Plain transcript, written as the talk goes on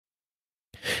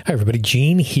Hi, everybody.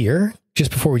 Gene here.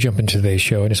 Just before we jump into today's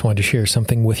show, I just wanted to share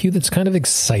something with you that's kind of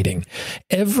exciting.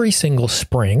 Every single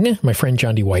spring, my friend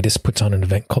John D. Whitus puts on an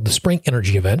event called the Spring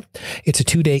Energy Event. It's a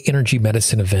 2-day energy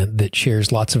medicine event that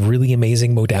shares lots of really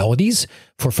amazing modalities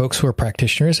for folks who are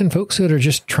practitioners and folks that are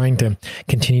just trying to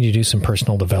continue to do some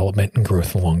personal development and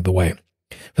growth along the way.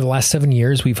 For the last 7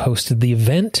 years, we've hosted the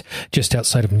event just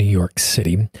outside of New York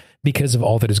City. Because of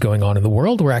all that is going on in the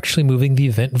world, we're actually moving the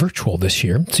event virtual this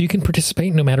year, so you can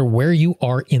participate no matter where you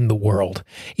are in the world.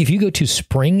 If you go to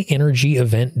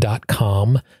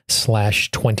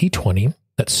springenergyevent.com/2020,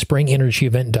 that's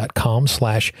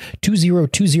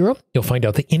springenergyevent.com/2020, you'll find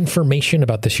out the information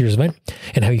about this year's event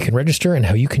and how you can register and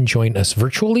how you can join us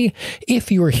virtually.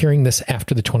 If you are hearing this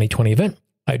after the 2020 event,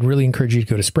 I'd really encourage you to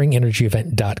go to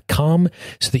springenergyevent.com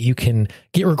so that you can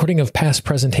get a recording of past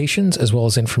presentations as well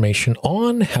as information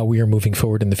on how we are moving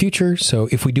forward in the future. So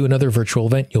if we do another virtual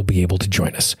event, you'll be able to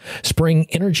join us.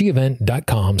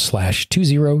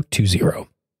 springenergyevent.com/2020.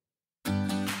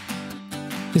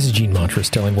 This is Gene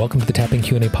Montrose telling welcome to the Tapping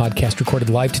Q&A podcast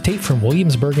recorded live to tape from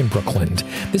Williamsburg in Brooklyn.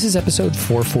 This is episode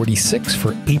 446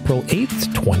 for April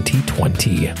 8th,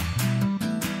 2020.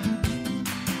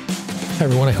 Hi,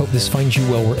 everyone. I hope this finds you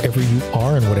well wherever you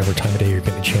are and whatever time of day you're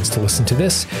getting a chance to listen to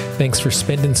this. Thanks for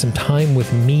spending some time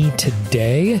with me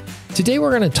today. Today,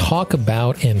 we're going to talk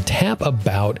about and tap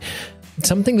about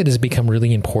something that has become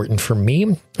really important for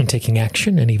me in taking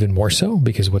action, and even more so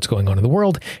because of what's going on in the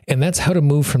world. And that's how to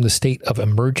move from the state of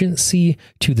emergency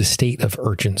to the state of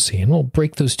urgency. And we'll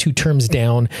break those two terms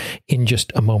down in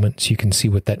just a moment so you can see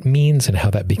what that means and how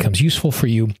that becomes useful for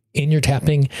you in your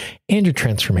tapping and your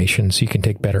transformation so you can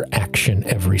take better action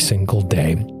every single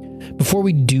day. Before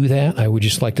we do that, I would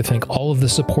just like to thank all of the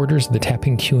supporters of the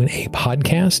Tapping Q&A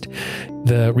podcast.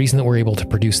 The reason that we're able to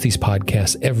produce these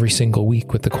podcasts every single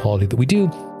week with the quality that we do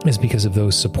is because of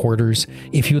those supporters.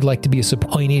 If you would like to be a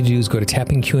supporter, all you need to do is go to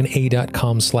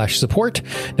tappingqa.com/support.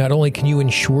 Not only can you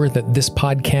ensure that this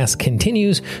podcast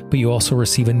continues, but you also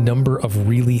receive a number of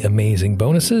really amazing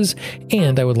bonuses.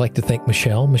 And I would like to thank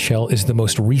Michelle. Michelle is the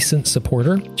most recent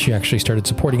supporter. She actually started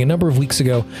supporting a number of weeks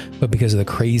ago, but because of the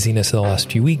craziness of the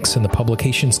last few weeks and the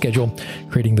publication schedule,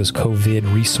 creating those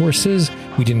COVID resources,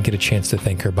 we didn't get a chance to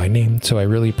thank her by name. So I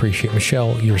really appreciate,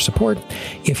 Michelle, your support.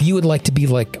 If you would like to be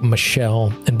like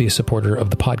Michelle and be a supporter of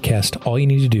the podcast, all you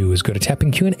need to do is go to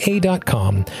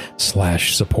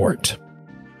tappingqa.com/support.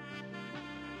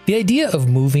 The idea of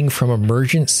moving from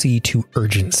emergency to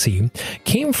urgency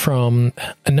came from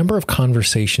a number of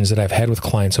conversations that I've had with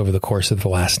clients over the course of the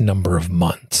last number of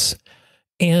months.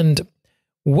 And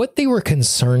what they were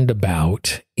concerned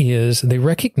about is they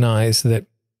recognized that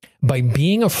by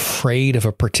being afraid of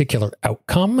a particular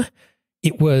outcome,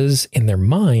 it was in their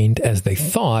mind, as they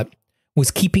thought,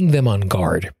 was keeping them on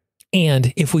guard.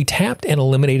 And if we tapped and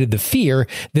eliminated the fear,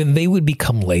 then they would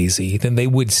become lazy. Then they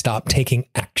would stop taking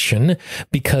action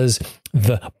because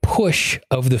the push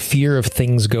of the fear of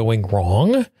things going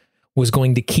wrong was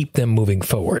going to keep them moving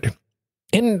forward.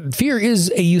 And fear is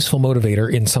a useful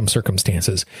motivator in some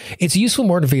circumstances. It's a useful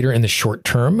motivator in the short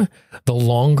term. The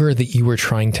longer that you are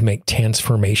trying to make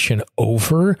transformation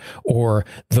over, or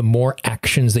the more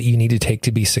actions that you need to take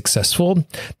to be successful,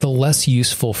 the less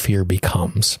useful fear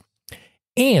becomes.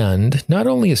 And not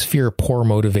only is fear a poor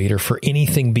motivator for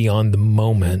anything beyond the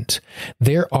moment,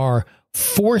 there are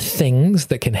 4 things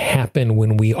that can happen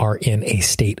when we are in a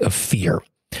state of fear.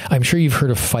 I'm sure you've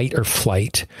heard of fight or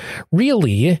flight.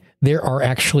 Really, there are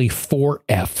actually 4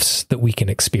 Fs that we can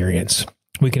experience.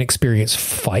 We can experience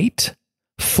fight,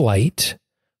 flight,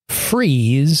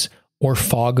 freeze, or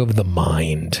fog of the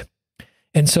mind.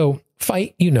 And so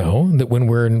fight, you know, that when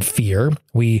we're in fear,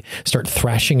 we start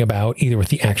thrashing about either with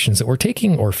the actions that we're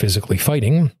taking or physically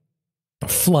fighting.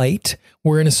 Flight,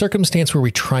 we're in a circumstance where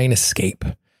we try and escape,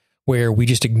 where we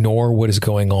just ignore what is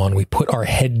going on. We put our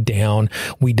head down.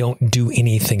 We don't do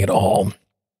anything at all.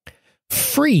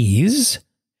 Freeze,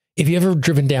 if you've ever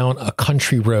driven down a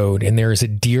country road and there is a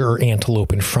deer or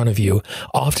antelope in front of you,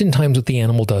 oftentimes what the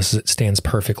animal does is it stands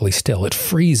perfectly still. It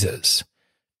freezes.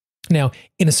 Now,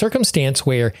 in a circumstance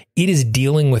where it is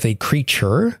dealing with a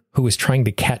creature who is trying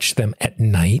to catch them at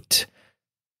night,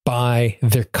 by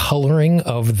their coloring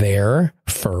of their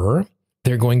fur,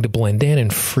 they're going to blend in,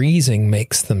 and freezing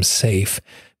makes them safe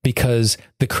because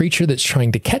the creature that's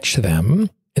trying to catch them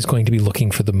is going to be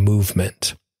looking for the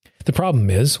movement. The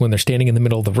problem is when they're standing in the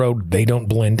middle of the road, they don't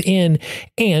blend in,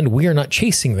 and we are not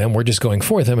chasing them. We're just going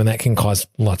for them, and that can cause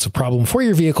lots of problem for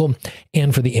your vehicle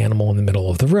and for the animal in the middle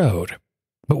of the road.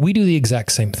 But we do the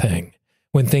exact same thing.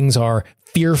 When things are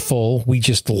fearful, we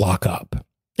just lock up.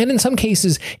 And in some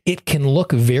cases, it can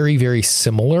look very, very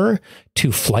similar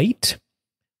to flight.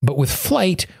 But with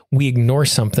flight, we ignore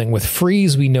something. With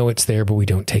freeze, we know it's there, but we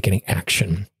don't take any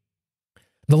action.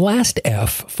 The last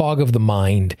F, fog of the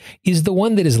mind, is the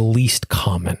one that is least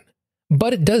common.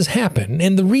 But it does happen.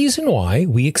 And the reason why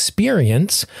we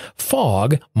experience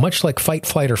fog, much like fight,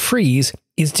 flight, or freeze,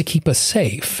 is to keep us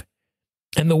safe.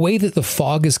 And the way that the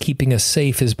fog is keeping us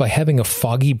safe is by having a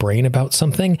foggy brain about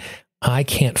something. I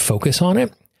can't focus on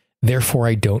it. Therefore,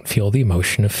 I don't feel the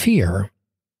emotion of fear.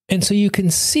 And so you can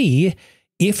see,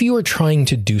 if you are trying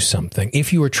to do something,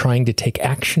 if you are trying to take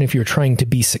action, if you're trying to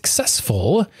be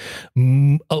successful,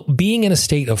 being in a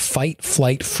state of fight,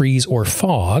 flight, freeze, or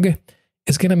fog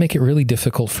is going to make it really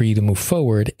difficult for you to move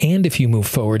forward. And if you move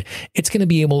forward, it's going to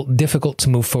be difficult to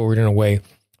move forward in a way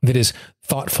that is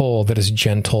thoughtful, that is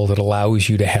gentle, that allows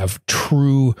you to have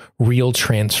true, real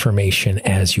transformation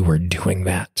as you are doing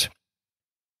that.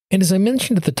 And as I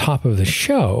mentioned at the top of the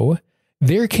show,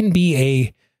 there can be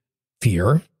a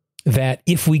fear that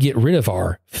if we get rid of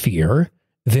our fear,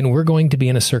 then we're going to be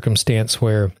in a circumstance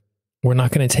where we're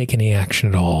not going to take any action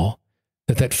at all,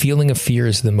 that feeling of fear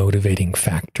is the motivating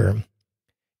factor.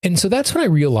 And so that's when I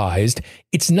realized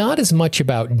it's not as much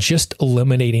about just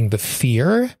eliminating the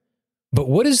fear, but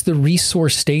what is the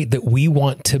resource state that we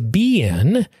want to be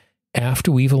in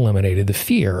after we've eliminated the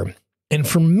fear? And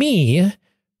for me,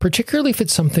 particularly if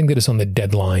it's something that is on the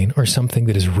deadline or something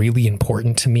that is really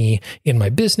important to me in my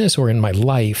business or in my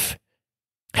life,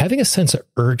 having a sense of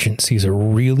urgency is a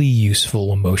really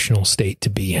useful emotional state to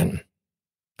be in.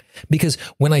 Because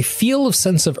when I feel a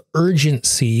sense of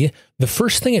urgency, the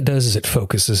first thing it does is it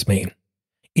focuses me.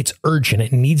 It's urgent.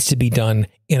 It needs to be done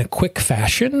in a quick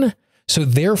fashion. So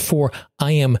therefore,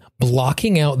 I am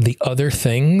blocking out the other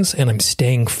things and I'm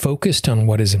staying focused on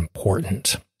what is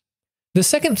important. The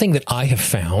second thing that I have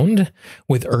found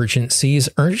with urgency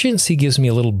is urgency gives me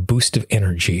a little boost of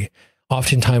energy.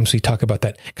 Oftentimes we talk about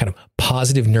that kind of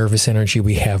positive nervous energy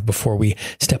we have before we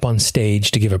step on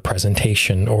stage to give a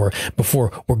presentation or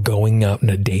before we're going out on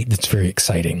a date that's very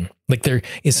exciting. Like there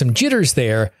is some jitters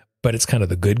there, but it's kind of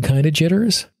the good kind of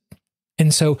jitters.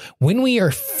 And so when we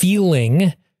are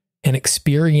feeling and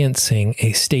experiencing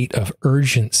a state of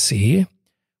urgency,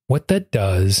 what that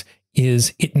does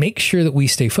is it makes sure that we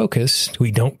stay focused,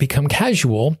 we don't become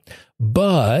casual,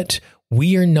 but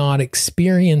we are not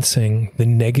experiencing the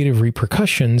negative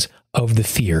repercussions of the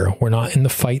fear. We're not in the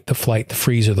fight, the flight, the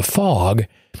freeze, or the fog.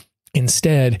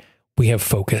 Instead, we have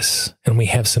focus and we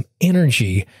have some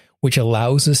energy, which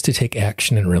allows us to take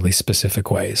action in really specific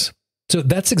ways. So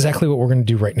that's exactly what we're going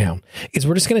to do right now, is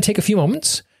we're just going to take a few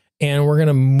moments and we're going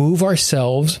to move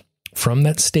ourselves from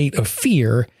that state of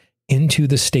fear into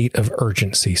the state of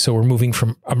urgency. So we're moving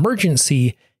from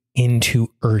emergency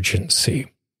into urgency.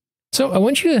 So I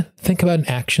want you to think about an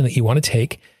action that you want to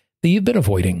take that you've been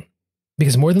avoiding.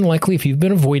 Because more than likely, if you've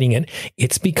been avoiding it,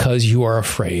 it's because you are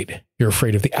afraid. You're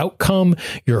afraid of the outcome.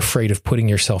 You're afraid of putting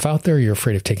yourself out there. You're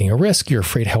afraid of taking a risk. You're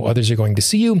afraid how others are going to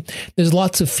see you. There's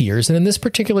lots of fears. And in this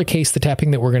particular case, the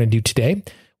tapping that we're going to do today,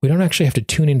 we don't actually have to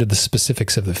tune into the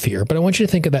specifics of the fear, but I want you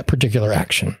to think of that particular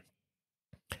action.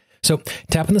 So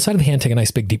tap on the side of the hand, take a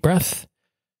nice big deep breath.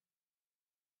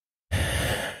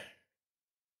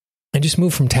 And just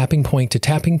move from tapping point to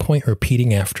tapping point,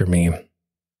 repeating after me.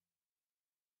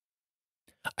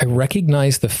 I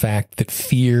recognize the fact that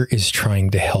fear is trying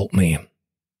to help me.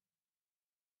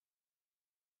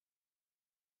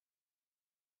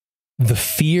 The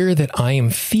fear that I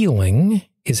am feeling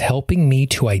is helping me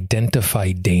to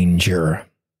identify danger.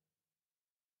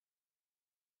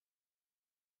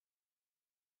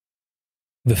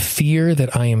 The fear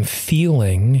that I am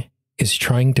feeling is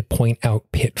trying to point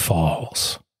out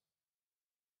pitfalls.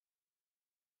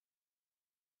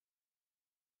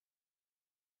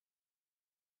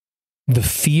 The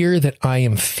fear that I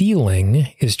am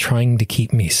feeling is trying to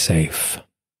keep me safe.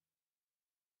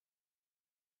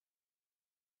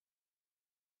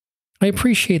 I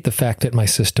appreciate the fact that my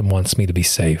system wants me to be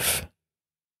safe.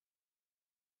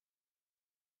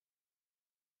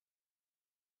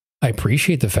 I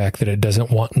appreciate the fact that it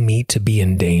doesn't want me to be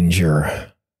in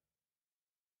danger.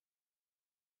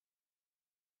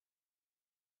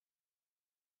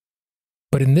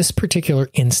 But in this particular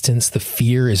instance, the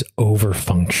fear is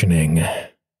overfunctioning.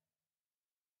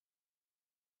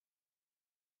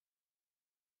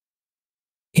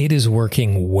 It is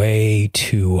working way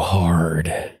too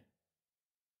hard.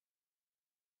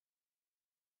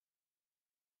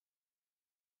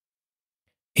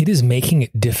 It is making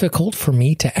it difficult for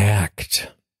me to act.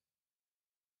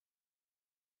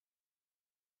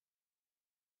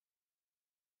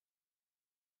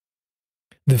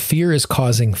 The fear is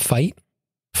causing fight,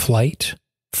 flight,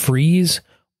 freeze,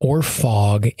 or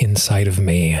fog inside of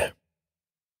me.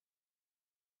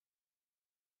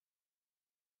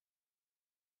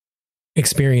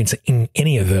 experiencing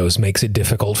any of those makes it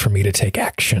difficult for me to take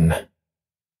action.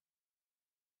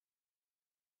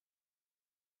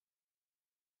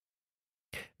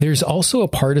 There's also a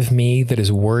part of me that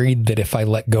is worried that if I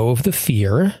let go of the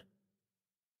fear,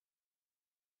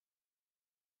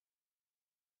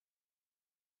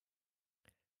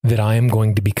 that I am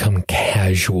going to become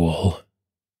casual.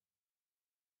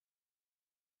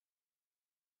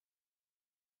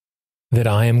 That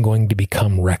I am going to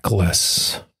become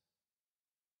reckless.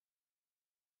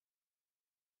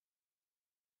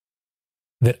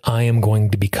 That I am going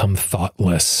to become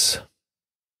thoughtless.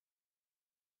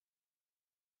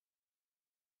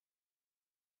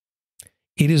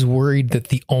 It is worried that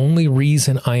the only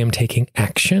reason I am taking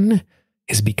action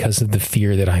is because of the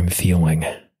fear that I'm feeling.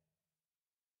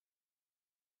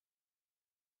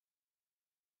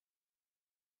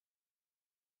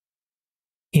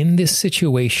 In this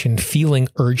situation, feeling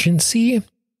urgency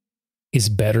is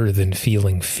better than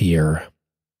feeling fear.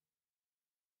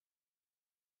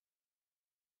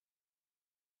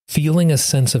 Feeling a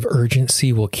sense of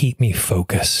urgency will keep me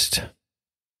focused.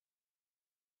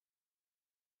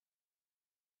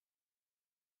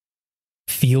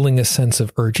 Feeling a sense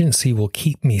of urgency will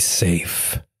keep me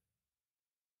safe.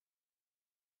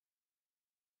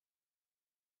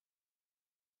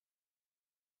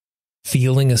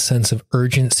 Feeling a sense of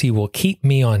urgency will keep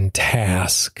me on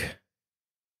task.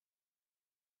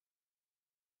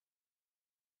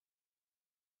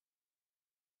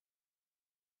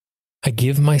 I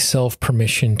give myself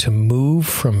permission to move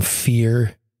from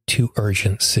fear to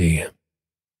urgency.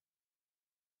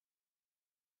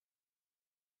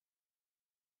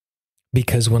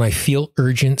 Because when I feel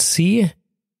urgency,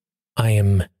 I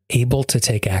am able to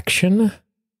take action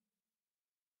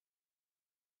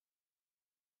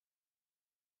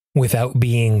without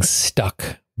being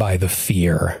stuck by the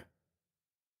fear.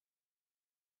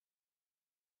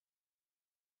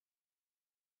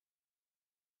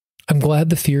 I'm glad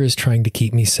the fear is trying to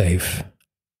keep me safe.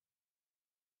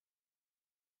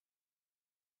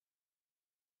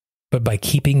 But by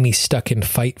keeping me stuck in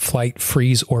fight, flight,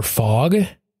 freeze, or fog, it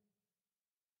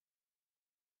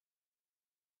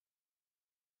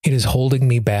is holding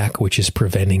me back, which is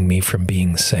preventing me from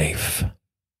being safe.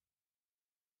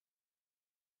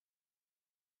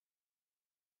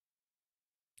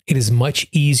 It is much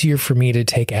easier for me to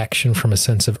take action from a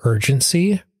sense of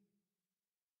urgency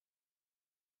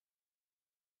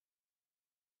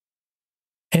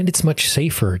and it's much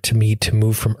safer to me to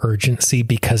move from urgency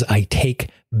because I take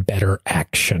better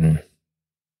action.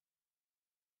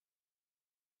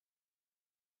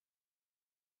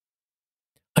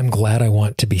 I'm glad I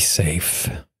want to be safe.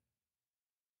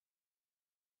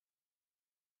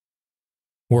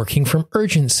 Working from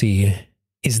urgency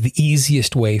is the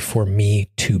easiest way for me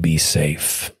to be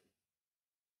safe.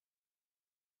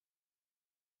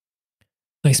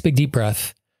 Nice big deep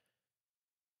breath.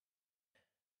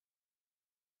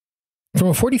 From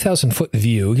a 40,000 foot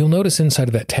view, you'll notice inside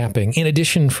of that tapping, in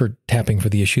addition for tapping for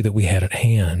the issue that we had at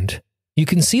hand, you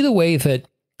can see the way that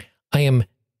I am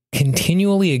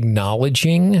continually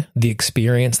acknowledging the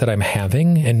experience that I'm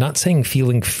having and not saying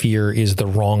feeling fear is the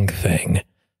wrong thing.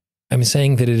 I'm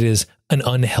saying that it is an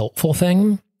unhelpful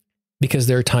thing because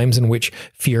there are times in which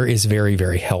fear is very,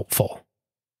 very helpful.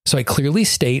 So I clearly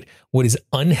state what is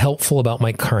unhelpful about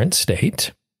my current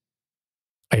state.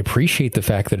 I appreciate the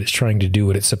fact that it's trying to do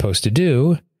what it's supposed to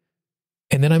do.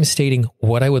 And then I'm stating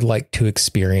what I would like to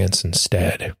experience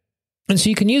instead. And so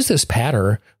you can use this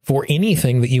pattern for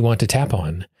anything that you want to tap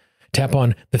on. Tap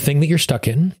on the thing that you're stuck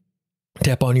in,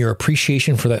 tap on your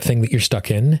appreciation for that thing that you're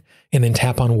stuck in, and then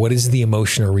tap on what is the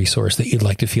emotional resource that you'd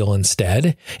like to feel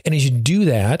instead. And as you do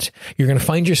that, you're going to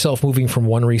find yourself moving from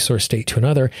one resource state to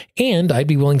another. And I'd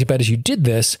be willing to bet as you did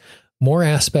this, more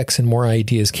aspects and more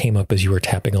ideas came up as you were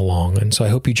tapping along. And so I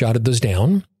hope you jotted those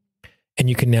down. And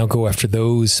you can now go after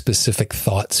those specific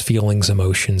thoughts, feelings,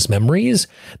 emotions, memories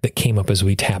that came up as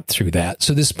we tapped through that.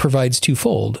 So this provides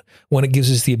twofold. One, it gives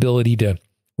us the ability to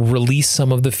release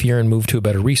some of the fear and move to a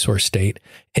better resource state.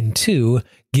 And two,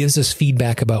 gives us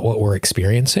feedback about what we're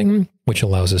experiencing, which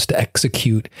allows us to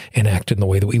execute and act in the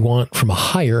way that we want from a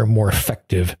higher, more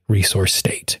effective resource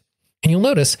state. And you'll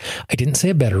notice I didn't say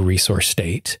a better resource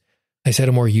state. I said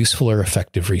a more useful or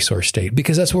effective resource state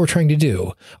because that's what we're trying to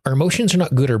do. Our emotions are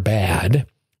not good or bad.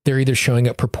 They're either showing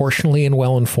up proportionally and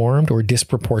well-informed or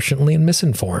disproportionately and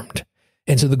misinformed.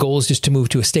 And so the goal is just to move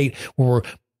to a state where we're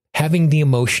having the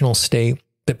emotional state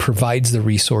that provides the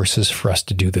resources for us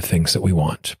to do the things that we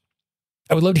want.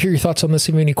 I would love to hear your thoughts on this.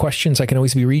 If you have any questions, I can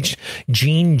always be reached,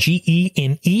 Gene,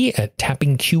 Gene, at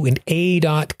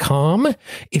tappingqa.com.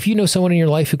 If you know someone in your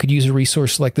life who could use a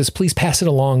resource like this, please pass it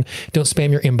along. Don't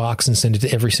spam your inbox and send it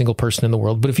to every single person in the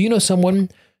world. But if you know someone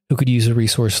who could use a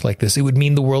resource like this, it would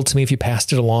mean the world to me if you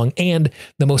passed it along. And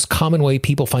the most common way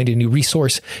people find a new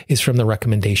resource is from the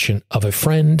recommendation of a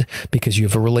friend, because you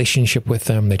have a relationship with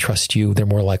them. They trust you. They're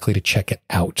more likely to check it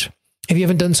out. If you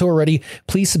haven't done so already,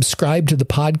 please subscribe to the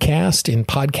podcast. In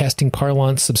podcasting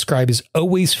parlance, subscribe is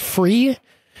always free.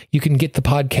 You can get the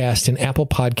podcast in Apple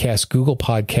Podcasts, Google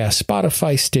Podcasts,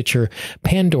 Spotify, Stitcher,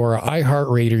 Pandora,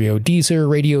 iHeartRadio, Deezer,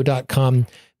 radio.com.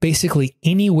 Basically,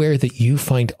 anywhere that you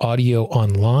find audio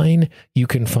online, you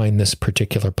can find this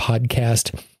particular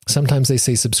podcast. Sometimes they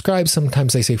say subscribe,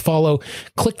 sometimes they say follow.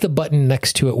 Click the button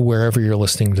next to it wherever you're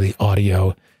listening to the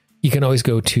audio. You can always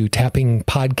go to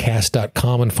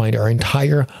tappingpodcast.com and find our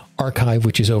entire archive,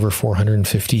 which is over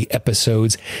 450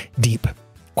 episodes deep.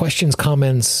 Questions,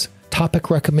 comments,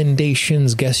 topic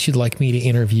recommendations, guests you'd like me to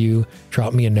interview,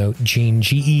 drop me a note, Gene,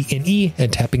 Gene, at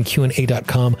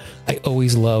tappingqa.com. I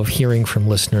always love hearing from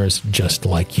listeners just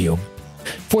like you.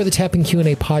 For the Tapping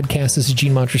Q&A podcast, this is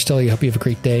Gene Montrestelli. I hope you have a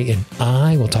great day, and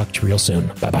I will talk to you real soon.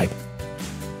 Bye-bye.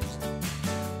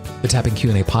 The Tapping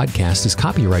Q&A podcast is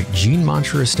copyright Gene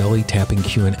Montrestelli Tapping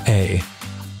Q&A.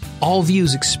 All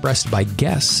views expressed by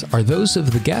guests are those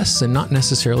of the guests and not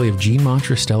necessarily of Gene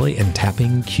Montrestelli and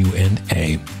Tapping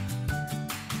Q&A.